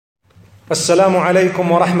السلام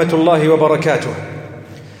عليكم ورحمة الله وبركاته.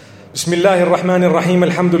 بسم الله الرحمن الرحيم.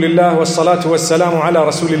 الحمد لله والصلاة والسلام على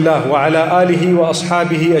رسول الله وعلى آله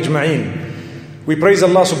وأصحابه أجمعين. We praise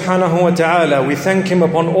Allah subhanahu wa ta'ala. We thank Him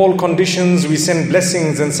upon all conditions. We send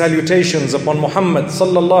blessings and salutations upon Muhammad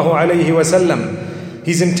sallallahu alayhi wa sallam,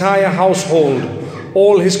 his entire household,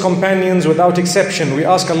 all his companions without exception. We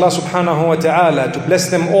ask Allah subhanahu wa ta'ala to bless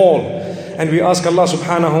them all. And we ask Allah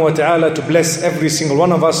subhanahu wa ta'ala to bless every single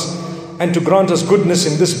one of us and to grant us goodness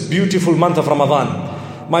in this beautiful month of Ramadan.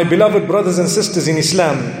 My beloved brothers and sisters in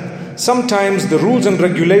Islam, sometimes the rules and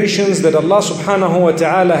regulations that Allah subhanahu wa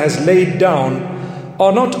ta'ala has laid down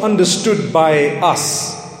are not understood by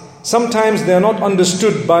us. Sometimes they are not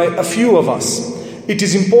understood by a few of us. It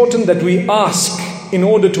is important that we ask in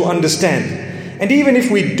order to understand. And even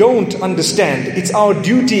if we don't understand, it's our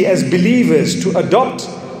duty as believers to adopt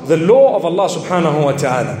the law of Allah subhanahu wa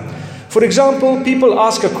ta'ala. For example, people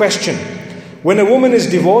ask a question. When a woman is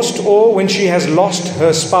divorced or when she has lost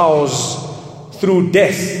her spouse through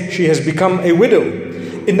death, she has become a widow.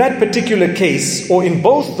 In that particular case, or in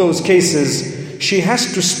both those cases, she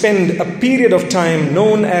has to spend a period of time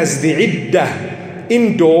known as the iddah,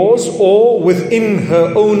 indoors or within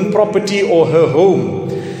her own property or her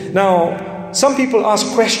home. Now, some people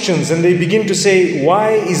ask questions and they begin to say,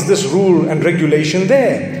 why is this rule and regulation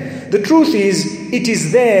there? The truth is, it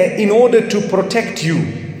is there in order to protect you,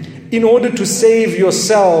 in order to save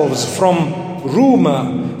yourselves from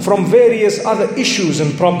rumor, from various other issues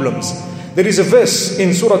and problems. There is a verse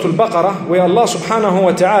in Surah Al-Baqarah where Allah subhanahu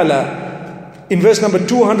wa ta'ala, in verse number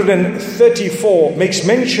 234, makes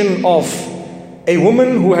mention of a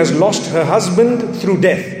woman who has lost her husband through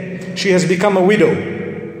death. She has become a widow.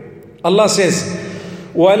 Allah says,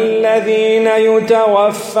 وَالَّذِينَ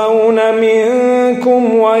يُتَوَفَّوْنَ مِنكُمْ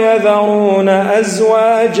وَيَذَرُونَ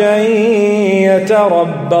أَزْوَاجًا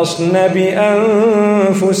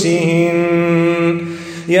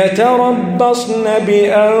يتربصن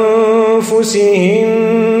بأنفسهن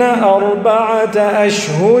 4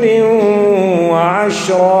 أشهر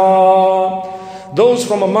وعشرا. Those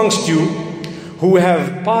from amongst you who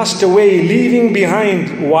have passed away leaving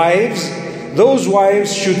behind wives, those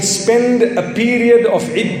wives should spend a period of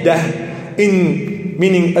iddah,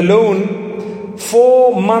 meaning alone,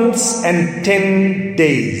 4 months and 10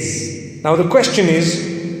 days. Now the question is,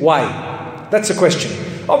 why? That's a question.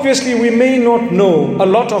 Obviously, we may not know a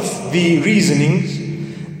lot of the reasonings.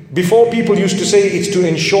 Before, people used to say it's to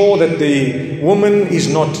ensure that the woman is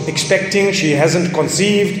not expecting, she hasn't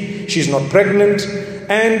conceived, she's not pregnant,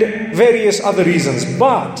 and various other reasons.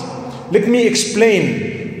 But let me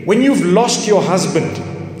explain. When you've lost your husband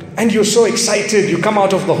and you're so excited, you come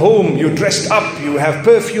out of the home, you're dressed up, you have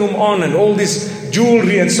perfume on and all this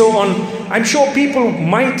jewelry and so on, I'm sure people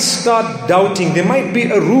might start doubting. There might be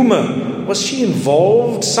a rumor. Was she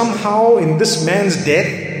involved somehow in this man's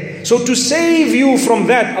death? So to save you from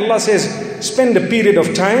that, Allah says, spend a period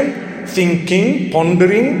of time thinking,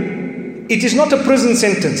 pondering. It is not a prison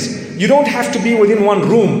sentence. You don't have to be within one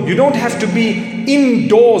room. You don't have to be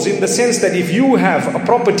indoors in the sense that if you have a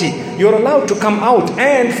property, you're allowed to come out.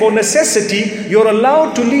 And for necessity, you're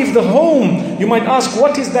allowed to leave the home. You might ask,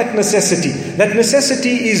 what is that necessity? That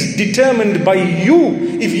necessity is determined by you.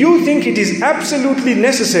 If you think it is absolutely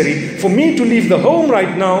necessary for me to leave the home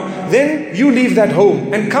right now, then you leave that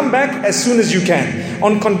home and come back as soon as you can.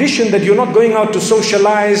 On condition that you're not going out to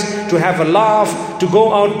socialize, to have a laugh, to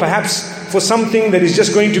go out perhaps for something that is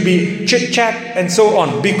just going to be chit-chat and so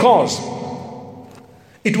on. Because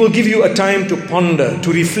it will give you a time to ponder,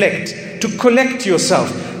 to reflect, to collect yourself,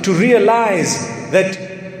 to realize that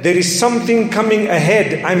there is something coming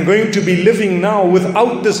ahead. I'm going to be living now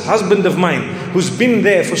without this husband of mine who's been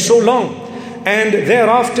there for so long. And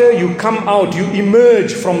thereafter you come out, you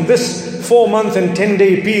emerge from this 4-month and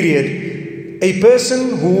 10-day period, a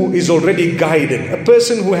person who is already guided, a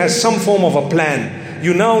person who has some form of a plan.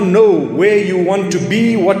 You now know where you want to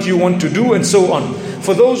be, what you want to do, and so on.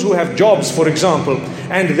 For those who have jobs, for example,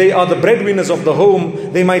 and they are the breadwinners of the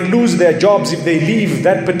home, they might lose their jobs if they leave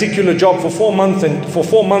that particular job for 4 months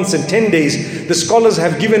and 10 days. The scholars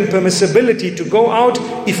have given permissibility to go out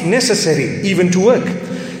if necessary, even to work.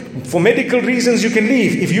 For medical reasons, you can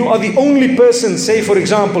leave. If you are the only person, say for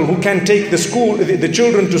example, who can take the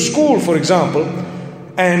children to school, for example,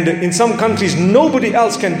 and in some countries nobody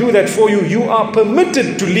else can do that for you, you are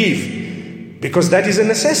permitted to leave. Because that is a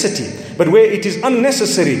necessity. But where it is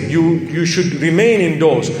unnecessary, you should remain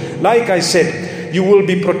indoors. Like I said, you will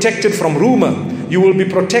be protected from rumor. You will be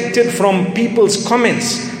protected from people's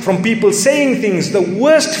comments, from people saying things. The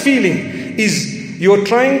worst feeling is you're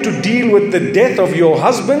trying to deal with the death of your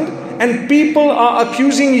husband and people are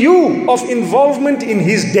accusing you of involvement in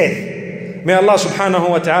his death. May Allah subhanahu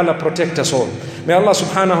wa ta'ala protect us all. May Allah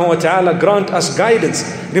subhanahu wa ta'ala grant us guidance.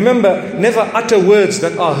 Remember, never utter words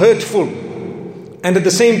that are hurtful, and at the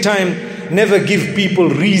same time, never give people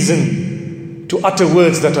reason to utter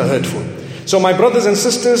words that are hurtful. So my brothers and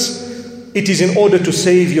sisters, it is in order to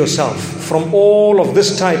save yourself from all of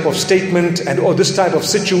this type of statement or this type of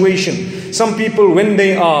situation. Some people, when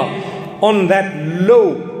they are on that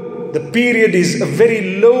low, the period is a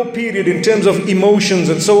very low period in terms of emotions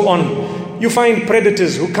and so on. You find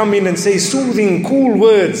predators who come in and say soothing, cool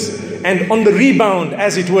words, and on the rebound,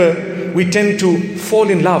 as it were, we tend to fall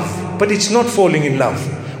in love. But it's not falling in love.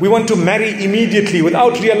 We want to marry immediately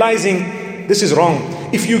without realizing this is wrong.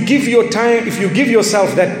 If you give your time, if you give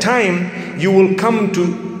yourself that time, you will come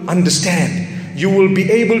to understand. You will be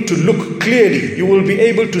able to look clearly. You will be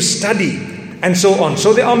able to study and so on.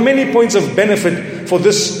 So there are many points of benefit for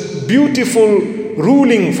this beautiful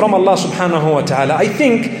ruling from Allah subhanahu wa ta'ala. I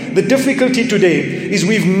think the difficulty today is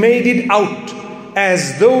we've made it out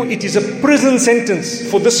as though it is a prison sentence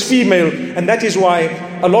for this female, and that is why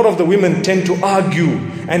a lot of the women tend to argue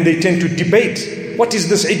and they tend to debate. What is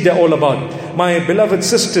this iddah all about? My beloved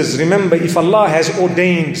sisters, remember, if Allah has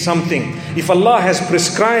ordained something, if Allah has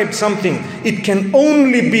prescribed something, it can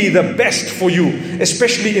only be the best for you,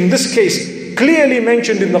 especially in this case, clearly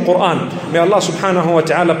mentioned in the Quran. May Allah subhanahu wa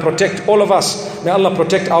ta'ala protect all of us. May Allah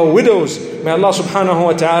protect our widows. May Allah subhanahu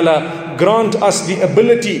wa ta'ala grant us the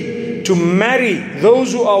ability to marry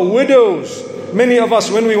those who are widows. Many of us,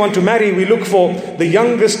 when we want to marry, we look for the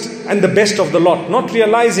youngest and the best of the lot, not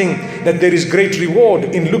realizing that there is great reward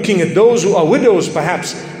in looking at those who are widows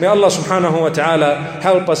perhaps. May Allah subhanahu wa ta'ala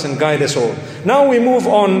help us and guide us all. Now we move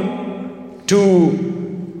on to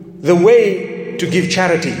the way to give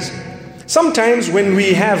charities. Sometimes when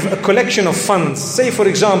we have a collection of funds, say for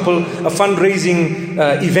example a fundraising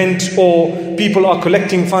event, or people are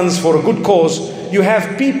collecting funds for a good cause, you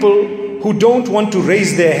have people who don't want to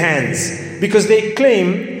raise their hands because they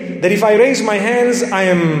claim that if I raise my hands, I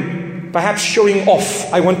am perhaps showing off.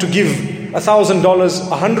 I want to give $1,000,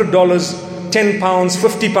 $100, £10,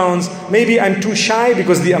 £50. Maybe I'm too shy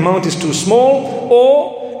because the amount is too small,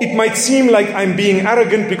 or it might seem like I'm being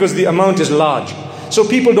arrogant because the amount is large. So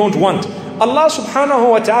people don't want. Allah subhanahu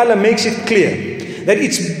wa ta'ala makes it clear that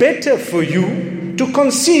it's better for you to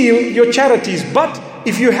conceal your charities. But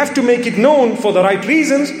if you have to make it known for the right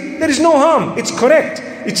reasons, there is no harm. It's correct.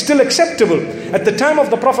 It's still acceptable. At the time of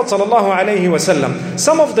the Prophet sallallahu alaihi wasallam,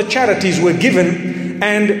 some of the charities were given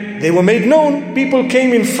and they were made known. People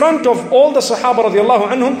came in front of all the Sahaba radiallahu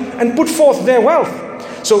anhum and put forth their wealth.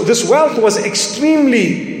 So this wealth was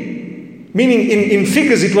extremely, meaning in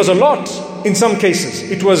figures, it was a lot. In some cases,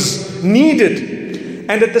 it was needed.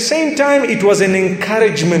 And at the same time, it was an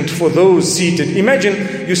encouragement for those seated.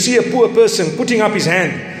 Imagine you see a poor person putting up his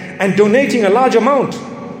hand and donating a large amount,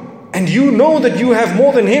 and you know that you have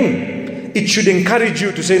more than him. It should encourage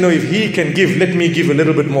you to say, no, if he can give, let me give a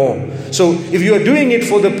little bit more. So if you are doing it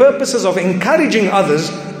for the purposes of encouraging others,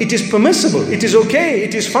 it is permissible. It is okay.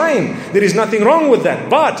 It is fine. There is nothing wrong with that.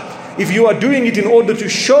 But if you are doing it in order to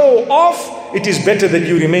show off, it is better that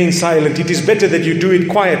you remain silent. It is better that you do it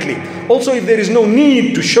quietly. Also, if there is no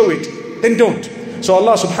need to show it, then don't. So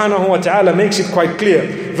Allah subhanahu wa ta'ala makes it quite clear.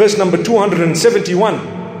 Verse number 271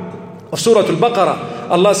 of Surah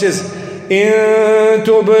Al-Baqarah, Allah says, إِن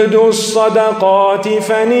تُبْدُوا الصَّدَقَاتِ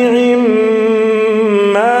فَنِعِمَّا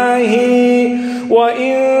هِي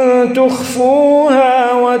وَإِن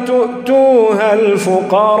تُخْفُوهَا وَتُؤْتُوهَا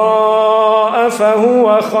الْفُقَرَاءَ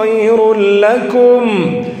فَهُوَ خَيْرٌ لَكُمْ.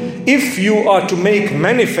 If you are to make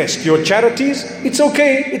manifest your charities, it's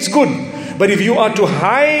okay, it's good. But if you are to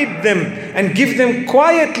hide them and give them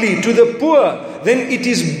quietly to the poor, then it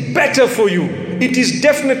is better for you. It is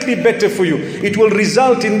definitely better for you. It will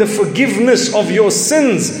result in the forgiveness of your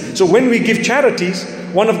sins. So when we give charities,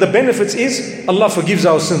 one of the benefits is Allah forgives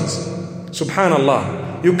our sins.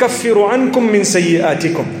 Subhanallah. يُكَفِّرُ عَنْكُم مِّن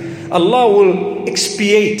سَيِّئَاتِكُمْ. Allah will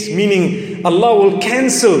expiate, meaning Allah will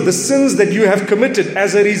cancel the sins that you have committed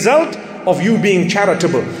as a result of you being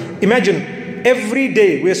charitable. Imagine, every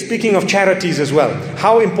day we are speaking of charities as well.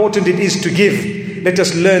 How important it is to give. Let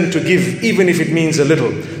us learn to give, even if it means a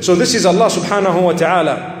little. So this is Allah subhanahu wa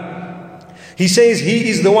ta'ala. He says He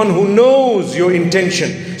is the one who knows your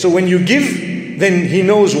intention. So when you give, then He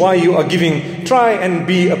knows why you are giving. Try and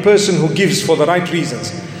be a person who gives for the right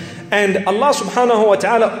reasons. And Allah subhanahu wa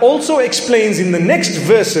ta'ala also explains in the next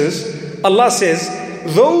verses, Allah says,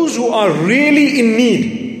 those who are really in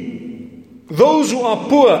need, those who are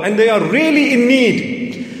poor and they are really in need,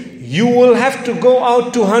 you will have to go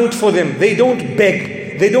out to hunt for them. They don't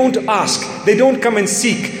beg. they don't ask, they don't come and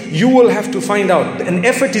seek, you will have to find out. An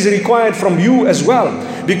effort is required from you as well.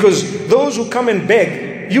 Because those who come and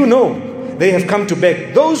beg, you know, they have come to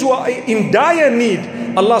beg. Those who are in dire need,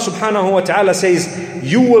 Allah subhanahu wa ta'ala says,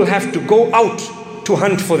 you will have to go out to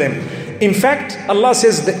hunt for them. In fact, Allah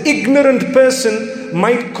says the ignorant person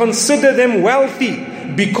might consider them wealthy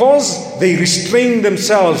because they restrain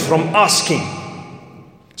themselves from asking.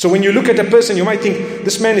 So when you look at a person, you might think,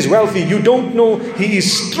 this man is wealthy. You don't know he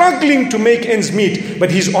is struggling to make ends meet, but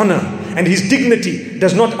his honor and his dignity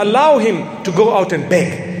does not allow him to go out and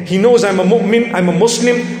beg. He knows, I'm a mu'min, I'm a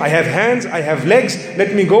Muslim, I have hands, I have legs,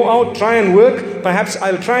 let me go out, try and work, perhaps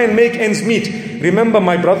I'll try and make ends meet. Remember,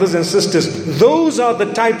 my brothers and sisters, those are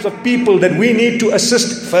the types of people that we need to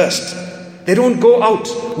assist first. They don't go out,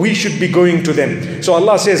 we should be going to them. So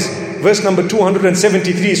Allah says, verse number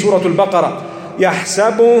 273, Surah Al-Baqarah,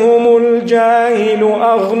 يَحْسَبُهُمُ الْجَاهِلُ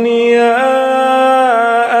أَغْنِيَاءَ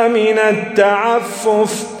مِنَ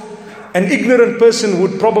التَّعَفُّفِ. An ignorant person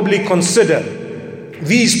would probably consider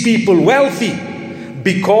these people wealthy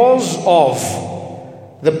because of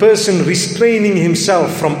the person restraining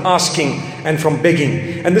himself from asking and from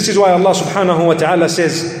begging. And this is why Allah subhanahu wa ta'ala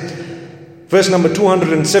says, verse number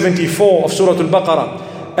 274 of Surah Al-Baqarah,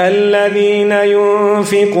 الذين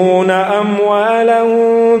ينفقون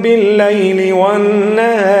أموالهم بالليل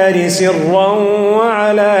والنهار سرا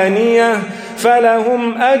وعلانية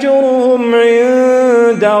فلهم أجرهم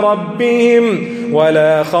عند ربهم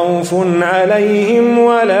ولا خوف عليهم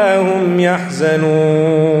ولا هم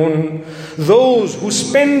يحزنون. Those who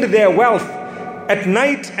spend their wealth at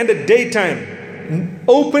night and at daytime,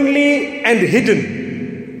 openly and hidden,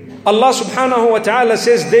 Allah subhanahu wa ta'ala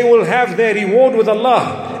says they will have their reward with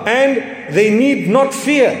Allah, and they need not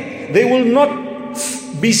fear. They will not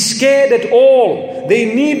be scared at all. They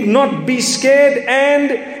need not be scared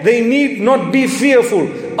and they need not be fearful.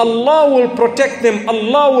 Allah will protect them.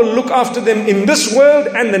 Allah will look after them in this world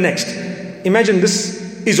and the next. Imagine, this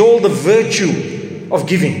is all the virtue of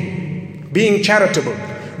giving, being charitable.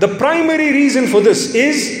 The primary reason for this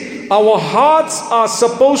is our hearts are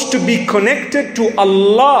supposed to be connected to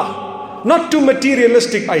Allah, not to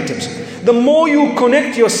materialistic items. The more you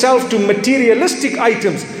connect yourself to materialistic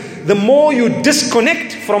items, the more you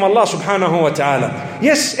disconnect from Allah subhanahu wa ta'ala.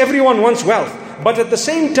 Yes, everyone wants wealth, but at the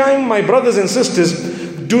same time, my brothers and sisters,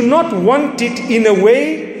 do not want it in a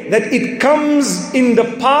way that it comes in the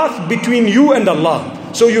path between you and Allah.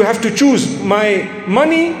 So you have to choose my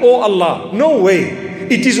money or Allah. No way.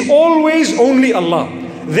 It is always only Allah.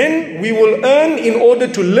 Then we will earn in order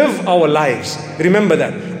to live our lives. Remember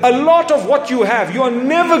that. A lot of what you have, you are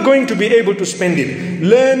never going to be able to spend it.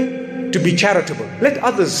 Learn to be charitable. Let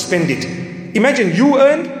others spend it. Imagine you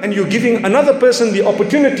earned and you're giving another person the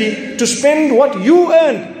opportunity to spend what you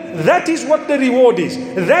earned. That is what the reward is.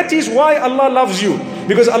 That is why Allah loves you.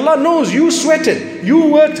 Because Allah knows you sweated, you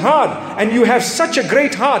worked hard, and you have such a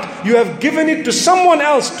great heart. You have given it to someone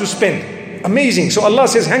else to spend. Amazing. So Allah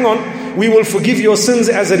says, hang on, we will forgive your sins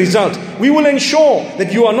as a result. We will ensure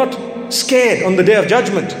that you are not scared on the day of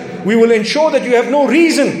judgment. We will ensure that you have no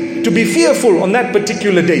reason to be fearful on that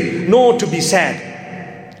particular day, nor to be sad.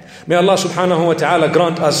 May Allah subhanahu wa ta'ala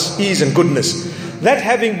grant us ease and goodness. That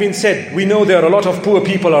having been said, we know there are a lot of poor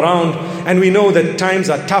people around, and we know that times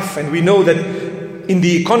are tough, and we know that in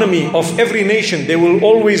the economy of every nation there will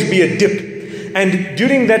always be a dip. And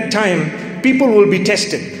during that time, people will be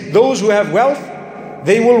tested. Those who have wealth,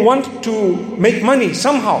 they will want to make money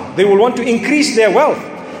somehow. They will want to increase their wealth.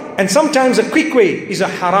 And sometimes a quick way is a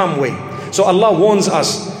haram way. So Allah warns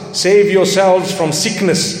us, save yourselves from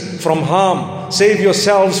sickness, from harm. Save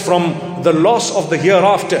yourselves from the loss of the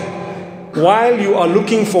hereafter. While you are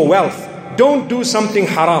looking for wealth, don't do something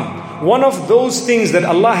haram. One of those things that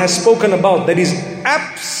Allah has spoken about that is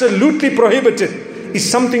absolutely prohibited is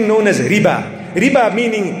something known as riba. Riba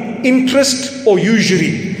meaning interest or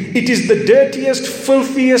usury. It is the dirtiest,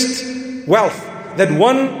 filthiest wealth that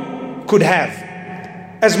one could have.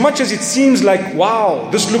 As much as it seems like, wow,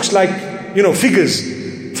 this looks like,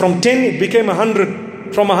 figures. From 10 it became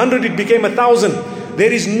 100. From 100 it became 1,000.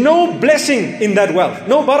 There is no blessing in that wealth.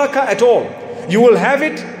 No barakah at all. You will have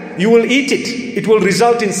it, you will eat it. It will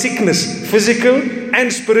result in sickness, physical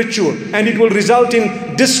and spiritual. And it will result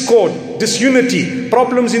in discord, disunity,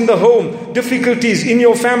 problems in the home, difficulties in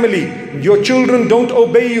your family. Your children don't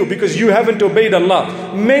obey you because you haven't obeyed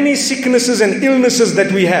Allah. Many sicknesses and illnesses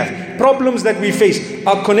that we have, problems that we face,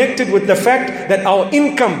 are connected with the fact that our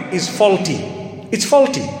income is faulty. It's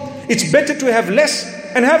faulty. It's better to have less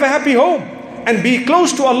and have a happy home and be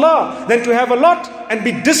close to Allah than to have a lot and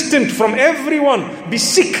be distant from everyone, be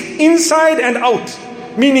sick inside and out,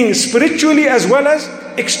 meaning spiritually as well as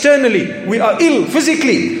externally. We are ill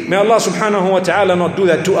physically. May Allah subhanahu wa ta'ala not do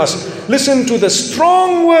that to us. Listen to the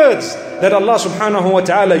strong words that Allah subhanahu wa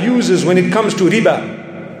ta'ala uses when it comes to riba.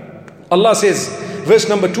 Allah says, verse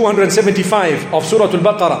number 275 of Surah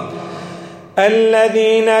Al-Baqarah,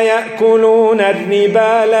 الذين يأكلون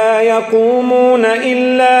الربا لا يقومون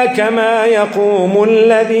إلا كما يقوم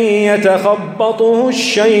الذي يتخبطه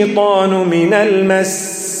الشيطان من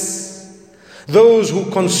المس. Those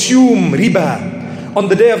who consume riba on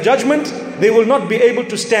the day of judgment, they will not be able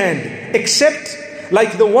to stand except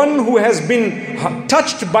like the one who has been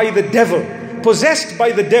touched by the devil, possessed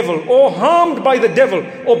by the devil, or harmed by the devil,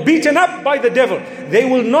 or beaten up by the devil. They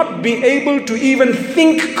will not be able to even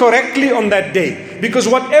think correctly on that day, because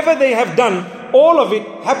whatever they have done, all of it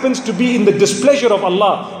happens to be in the displeasure of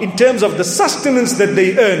Allah in terms of the sustenance that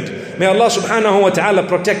they earned. May Allah subhanahu wa ta'ala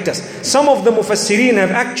protect us. Some of the mufassirin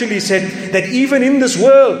have actually said that even in this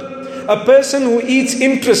world, a person who eats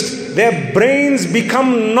interest, their brains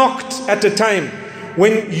become knocked at a time.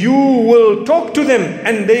 When you will talk to them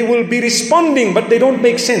and they will be responding, but they don't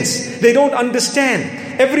make sense. They don't understand.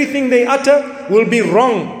 Everything they utter will be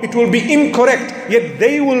wrong. It will be incorrect. Yet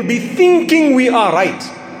they will be thinking we are right.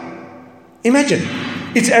 Imagine.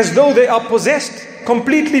 It's as though they are possessed,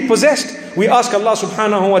 completely possessed. We ask Allah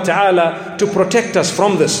subhanahu wa ta'ala to protect us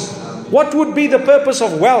from this. What would be the purpose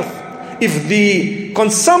of wealth if the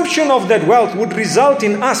consumption of that wealth would result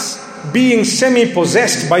in us being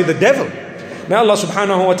semi-possessed by the devil? May Allah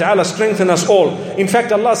subhanahu wa ta'ala strengthen us all. In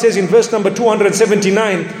fact, Allah says in verse number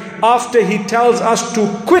 279, after He tells us to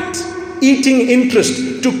quit eating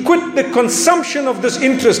interest, to quit the consumption of this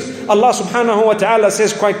interest, Allah subhanahu wa ta'ala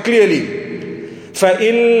says quite clearly,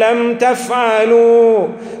 فَإِن لَمْ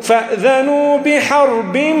تَفْعَلُوا فَأْذَنُوا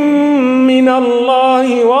بِحَرْبٍ مِّنَ اللَّهِ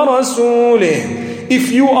وَرَسُولِهِ.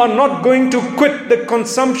 If you are not going to quit the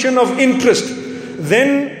consumption of interest,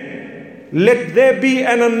 then let there be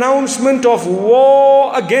an announcement of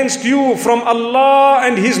war against you from Allah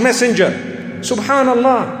and His Messenger.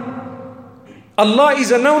 Subhanallah. Allah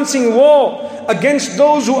is announcing war against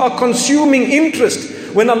those who are consuming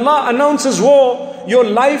interest. When Allah announces war, your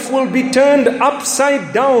life will be turned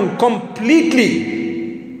upside down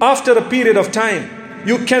completely after a period of time.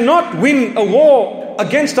 You cannot win a war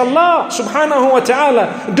against Allah subhanahu wa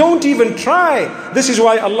ta'ala. Don't even try. This is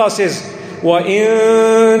why Allah says,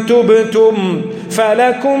 وَإِن تُبْتُمْ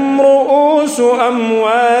فَلَكُمْ رُؤُوسُ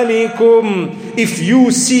أَمْوَالِكُمْ. If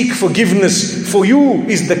you seek forgiveness, for you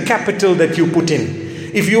is the capital that you put in.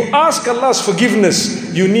 If you ask Allah's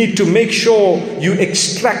forgiveness, you need to make sure you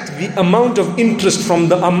extract the amount of interest from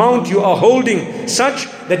the amount you are holding, such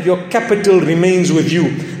that your capital remains with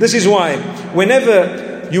you. This is why whenever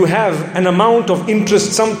you have an amount of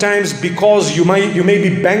interest, sometimes because you may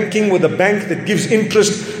be banking with a bank that gives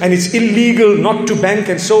interest and it's illegal not to bank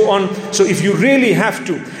and so on. So if you really have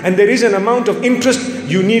to, and there is an amount of interest,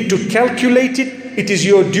 you need to calculate it. It is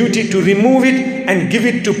your duty to remove it and give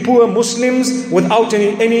it to poor Muslims without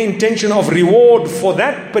any intention of reward for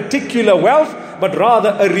that particular wealth, but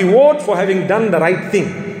rather a reward for having done the right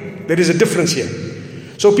thing. There is a difference here.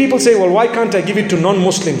 So people say, well, why can't I give it to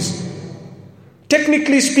non-Muslims?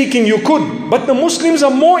 Technically speaking, you could, but the Muslims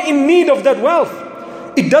are more in need of that wealth.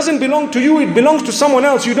 It doesn't belong to you, it belongs to someone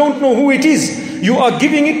else. You don't know who it is. You are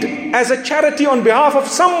giving it as a charity on behalf of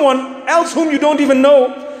someone else whom you don't even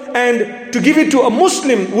know. And to give it to a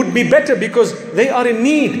Muslim would be better because they are in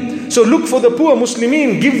need. So look for the poor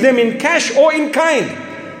Muslimin, give them in cash or in kind.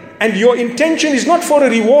 And your intention is not for a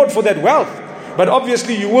reward for that wealth, but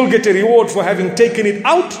obviously you will get a reward for having taken it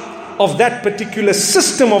out of that particular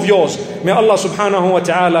system of yours. May Allah subhanahu wa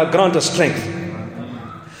ta'ala grant us strength.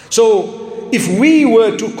 So if we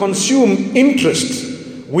were to consume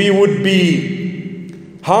interest, we would be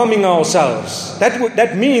harming ourselves.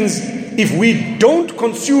 That means if we don't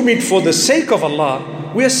consume it for the sake of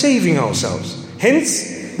Allah, we are saving ourselves.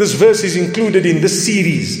 Hence, this verse is included in this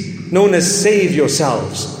series known as Save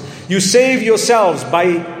Yourselves. You save yourselves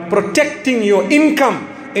by protecting your income,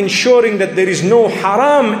 ensuring that there is no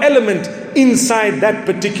haram element inside that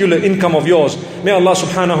particular income of yours. May Allah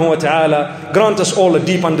subhanahu wa ta'ala grant us all a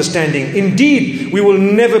deep understanding. Indeed, we will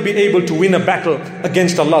never be able to win a battle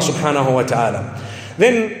against Allah subhanahu wa ta'ala.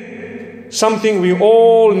 Then something we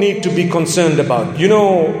all need to be concerned about. You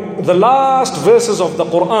know, the last verses of the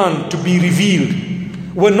Quran to be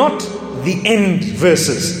revealed were not the end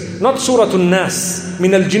verses, not Surah An-Nas,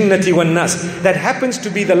 Min al-Jinnati wan-Nas. That happens to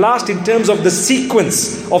be the last in terms of the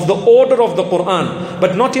sequence of the order of the Quran,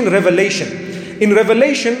 but not in Revelation. In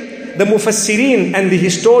Revelation, the Mufassirin and the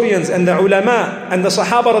historians and the ulama and the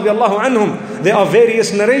Sahaba radiallahu anhum, there are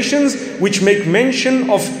various narrations which make mention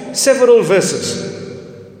of several verses.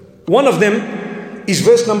 One of them is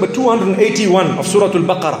verse number 281 of Surah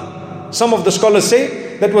Al-Baqarah. Some of the scholars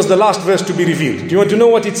say that was the last verse to be revealed. Do you want to know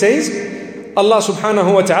what it says? Allah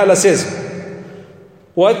subhanahu wa ta'ala says,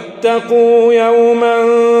 وَاتَّقُوا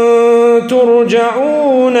يَوْمًا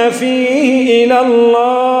تُرْجَعُونَ فِيهِ إِلَى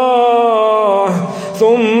اللَّهِ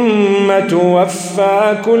ثُمَّ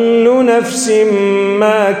تُوَفَّى كُلُّ نَفْسٍ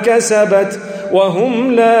مَا كَسَبَتْ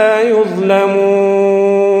وَهُمْ لَا يُظْلَمُونَ.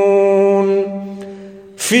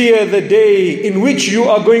 Fear the day in which you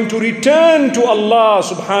are going to return to Allah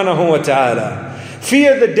subhanahu wa ta'ala.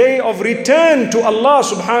 Fear the day of return to Allah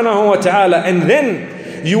subhanahu wa ta'ala, and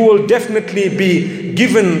then you will definitely be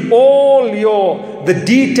given all the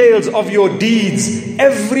details of your deeds.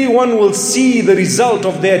 Everyone will see the result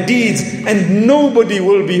of their deeds and nobody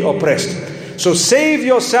will be oppressed. So save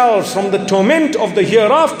yourselves from the torment of the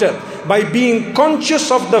hereafter by being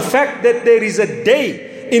conscious of the fact that there is a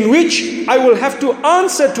day in which I will have to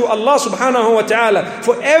answer to Allah subhanahu wa ta'ala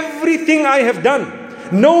for everything I have done.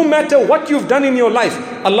 No matter what you've done in your life,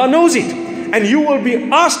 Allah knows it and you will be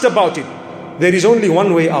asked about it. There is only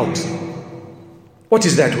one way out. What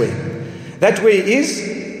is that way? That way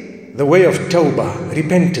is the way of tawbah,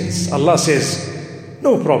 repentance. Allah says,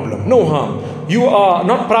 no problem, no harm. You are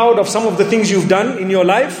not proud of some of the things you've done in your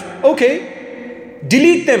life? Okay,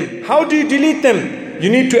 delete them. How do you delete them? You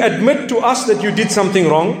need to admit to us that you did something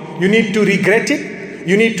wrong. You need to regret it.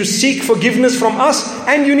 You need to seek forgiveness from us,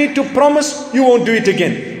 and you need to promise you won't do it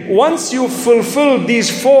again. Once you fulfill these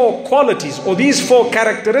 4 qualities or these 4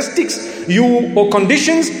 characteristics or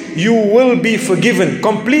conditions, you will be forgiven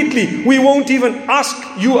completely. We won't even ask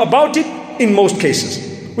you about it in most cases.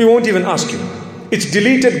 We won't even ask you. It's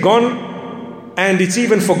deleted, gone, and it's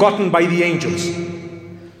even forgotten by the angels.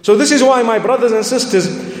 So this is why, my brothers and sisters,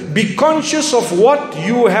 be conscious of what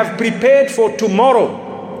you have prepared for tomorrow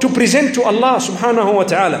to present to Allah subhanahu wa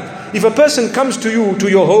ta'ala. If a person comes to you, to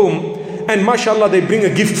your home, and mashallah they bring a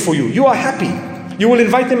gift for you, you are happy. You will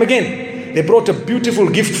invite them again. They brought a beautiful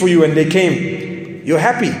gift for you and they came. You're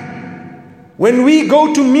happy. When we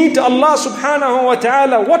go to meet Allah subhanahu wa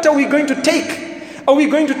ta'ala, what are we going to take? Are we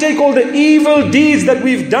going to take all the evil deeds that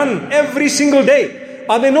we've done every single day?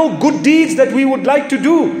 Are there no good deeds that we would like to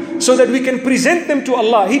do so that we can present them to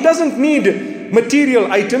Allah? He doesn't need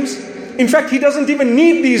material items. In fact, He doesn't even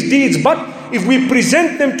need these deeds. But if we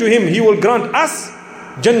present them to Him, He will grant us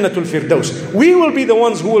Jannatul Firdaus. We will be the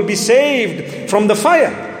ones who will be saved from the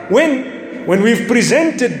fire. When we've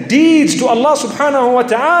presented deeds to Allah subhanahu wa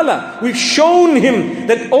ta'ala, we've shown Him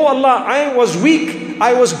that, oh Allah, I was weak,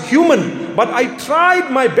 I was human, but I tried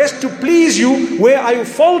my best to please you. Where I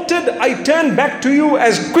faltered, I turned back to you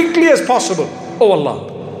as quickly as possible. Oh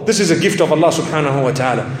Allah, this is a gift of Allah subhanahu wa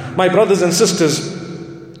ta'ala. My brothers and sisters,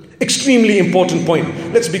 extremely important point.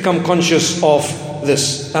 Let's become conscious of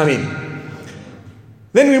this. Ameen.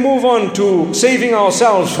 Then we move on to saving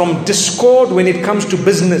ourselves from discord when it comes to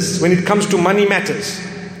business, when it comes to money matters.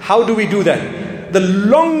 How do we do that? The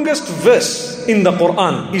longest verse in the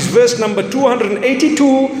Quran is verse number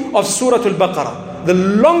 282 of Surah Al-Baqarah. The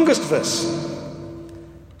longest verse.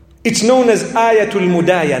 It's known as Ayatul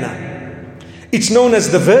Mudayana. It's known as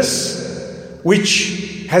the verse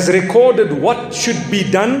which has recorded what should be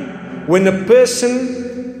done when a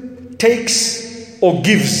person takes or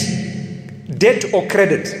gives debt or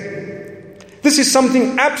credit. This is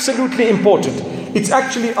something absolutely important. It's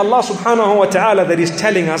actually Allah subhanahu wa ta'ala that is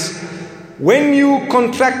telling us, when you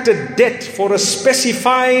contract a debt for a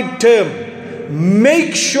specified term,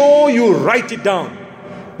 make sure you write it down.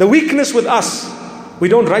 The weakness with us, we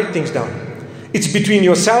don't write things down. It's between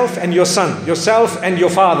yourself and your son, yourself and your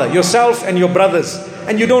father, yourself and your brothers,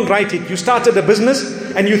 and you don't write it. You started a business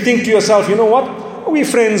and you think to yourself, you know what? We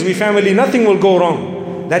friends, we family, nothing will go wrong.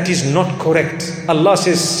 That is not correct. Allah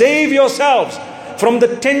says, save yourselves from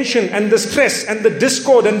the tension and the stress and the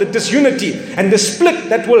discord and the disunity and the split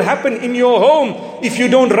that will happen in your home if you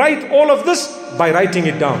don't write all of this by writing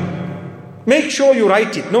it down. Make sure you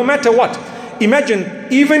write it, no matter what. Imagine,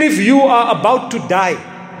 even if you are about to die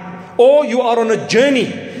or you are on a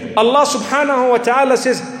journey, Allah subhanahu wa ta'ala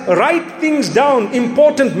says, write things down,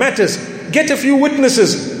 important matters. Get a few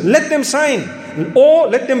witnesses, let them sign or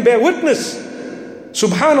let them bear witness.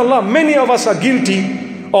 Subhanallah, many of us are guilty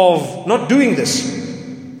of not doing this.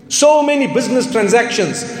 So many business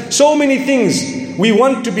transactions, so many things we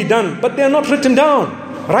want to be done, but they are not written down.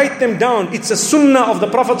 Write them down. It's a sunnah of the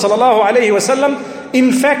Prophet ﷺ.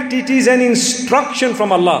 In fact, it is an instruction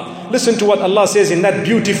from Allah. Listen to what Allah says in that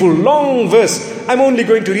beautiful long verse. I'm only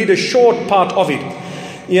going to read a short part of it.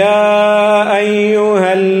 يا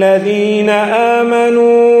أيها الذين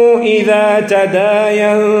آمنوا إذا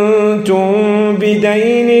تداينتم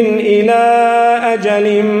بدين إلى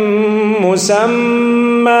أجل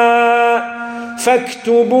مسمى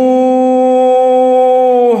فاكتبوه.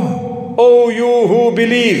 O you who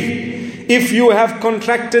believe, if you have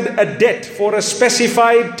contracted a debt for a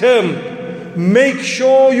specified term, make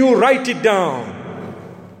sure you write it down.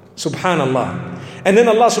 Subhanallah. And then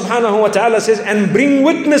Allah subhanahu wa ta'ala says, and bring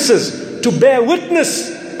witnesses to bear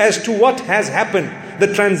witness as to what has happened.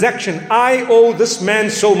 The transaction, I owe this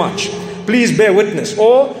man so much, please bear witness.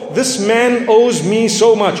 Or this man owes me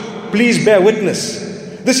so much, please bear witness.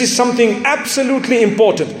 This is something absolutely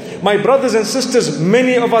important. My brothers and sisters,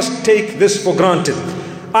 many of us take this for granted.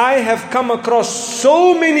 I have come across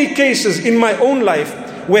so many cases in my own life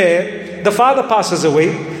where the father passes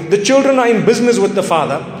away, the children are in business with the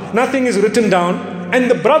father, nothing is written down, and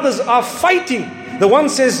the brothers are fighting. The one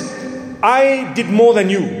says, I did more than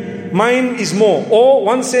you, mine is more. Or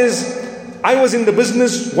one says, I was in the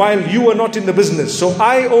business while you were not in the business, so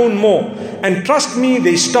I own more. And trust me,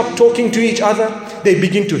 they stop talking to each other, they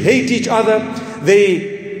begin to hate each other,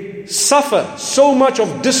 they suffer so much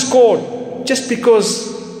of discord just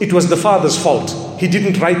because it was the father's fault. He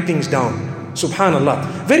didn't write things down. Subhanallah.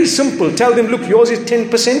 Very simple. Tell them, look, yours is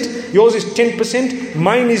 10%, yours is 10%,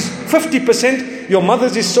 mine is 50%, your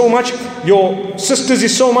mother's is so much, your sister's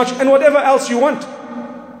is so much, and whatever else you want.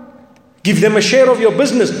 Give them a share of your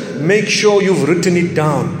business. Make sure you've written it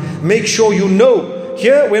down. Make sure you know.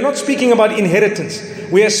 Here, we're not speaking about inheritance.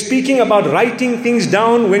 We are speaking about writing things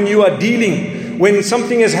down when you are dealing, when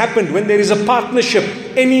something has happened, when there is a partnership,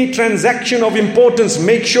 any transaction of importance,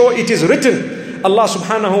 make sure it is written. Allah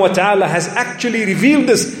subhanahu wa ta'ala has actually revealed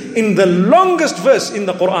this in the longest verse in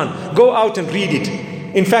the Quran. Go out and read it.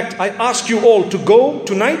 In fact, I ask you all to go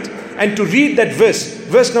tonight and to read that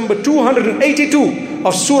verse number 282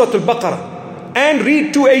 of Surah Al-Baqarah, and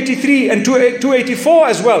read 283 and 284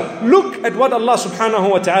 as well. Look at what Allah subhanahu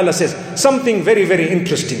wa ta'ala says. Something very, very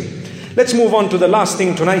interesting. Let's move on to the last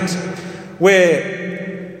thing tonight,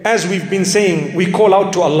 where, as we've been saying, we call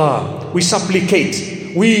out to Allah, we supplicate.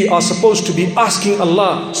 We are supposed to be asking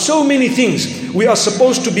Allah so many things. We are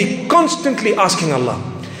supposed to be constantly asking Allah.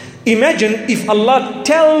 Imagine if Allah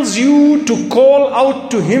tells you to call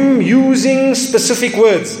out to Him using specific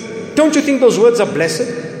words. Don't you think those words are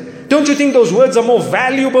blessed? Don't you think those words are more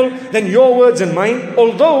valuable than your words and mine?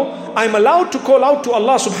 Although I'm allowed to call out to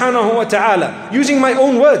Allah subhanahu wa ta'ala using my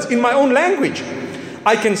own words, in my own language.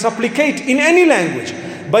 I can supplicate in any language.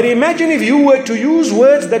 But imagine if you were to use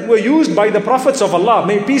words that were used by the prophets of Allah,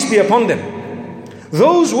 may peace be upon them.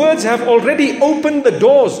 Those words have already opened the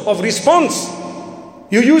doors of response.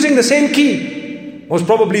 You're using the same key. Most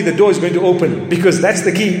probably the door is going to open because that's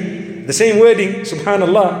the key. The same wording,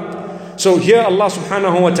 subhanallah. So here Allah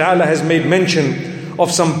subhanahu wa ta'ala has made mention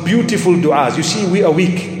of some beautiful du'as. You see, we are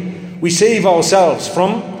weak. We save ourselves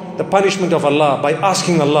from the punishment of Allah by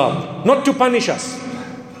asking Allah not to punish us.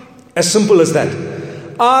 As simple as that.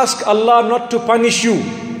 Ask Allah not to punish you.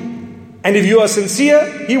 And if you are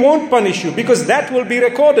sincere, He won't punish you, because that will be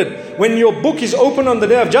recorded. When your book is open on the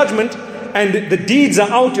Day of Judgment and the deeds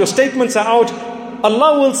are out, your statements are out,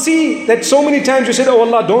 Allah will see that so many times you said, oh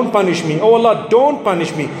Allah, don't punish me. Oh Allah, don't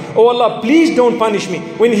punish me. Oh Allah, please don't punish me.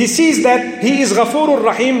 When He sees that He is Ghafurur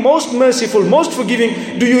Rahim, most merciful, most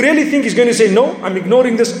forgiving, do you really think He's going to say, no, I'm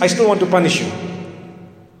ignoring this, I still want to punish you?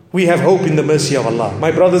 We have hope in the mercy of Allah.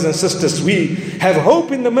 My brothers and sisters, we have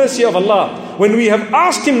hope in the mercy of Allah. When we have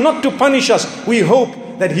asked Him not to punish us, we hope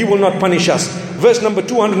that He will not punish us. Verse number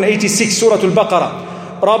 286, Surah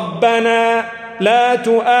Al-Baqarah. رَبَّنَا لَا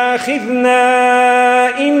تُؤَاخِذْنَا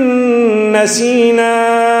إِن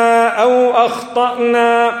نَّسِينَا أَوْ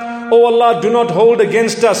أَخْطَأْنَا. Oh Allah, do not hold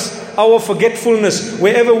against us our forgetfulness,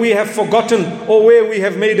 wherever we have forgotten or where we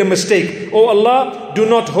have made a mistake. Oh Allah, do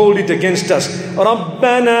not hold it against us.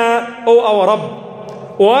 رَبَّنَا, O our Rabb,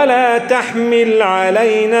 وَلَا تَحْمِلْ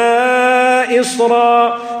عَلَيْنَا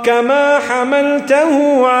إِصْرًا كَمَا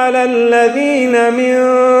حَمَلْتَهُ عَلَى الَّذِينَ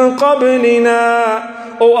مِن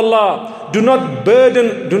قَبْلِنَا. Oh Allah, do not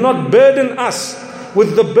burden us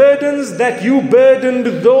with the burdens that you burdened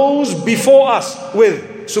those before us with.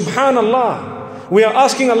 Subhanallah. We are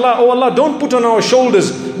asking Allah, oh Allah, don't put on our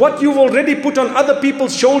shoulders what you've already put on other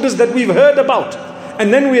people's shoulders that we've heard about.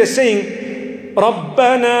 And then we are saying,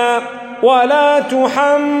 رَبَّنَا وَلَا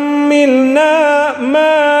تُحَمِّلْنَا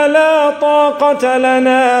مَا لَا طَاقَةَ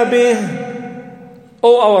لَنَا بِهِ.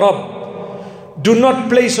 Oh our Rabb, do not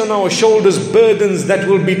place on our shoulders burdens that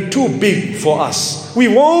will be too big for us. We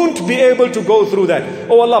won't be able to go through that.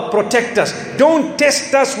 Oh Allah, protect us. Don't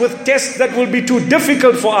test us with tests that will be too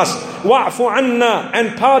difficult for us. Wa'fu anna,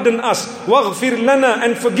 and pardon us. Waghfir lana,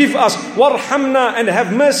 and forgive us. Warhamna, and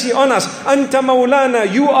have mercy on us. Anta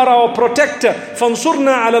maulana, you are our protector.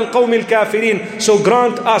 Fansurna ala al-qawmi al-kafirin. So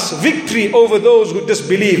grant us victory over those who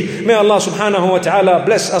disbelieve. May Allah subhanahu wa ta'ala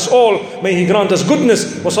bless us all. May He grant us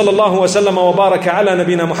goodness. Wa sallallahu wa sallama wa baraka ala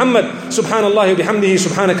nabina Muhammad. Subhanallah wa bihamdihi,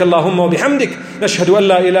 subhanaka Allahumma wa bihamdik. نشهد أن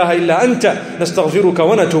لا إله إلا أنت نستغفرك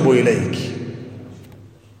ونتوب إليك.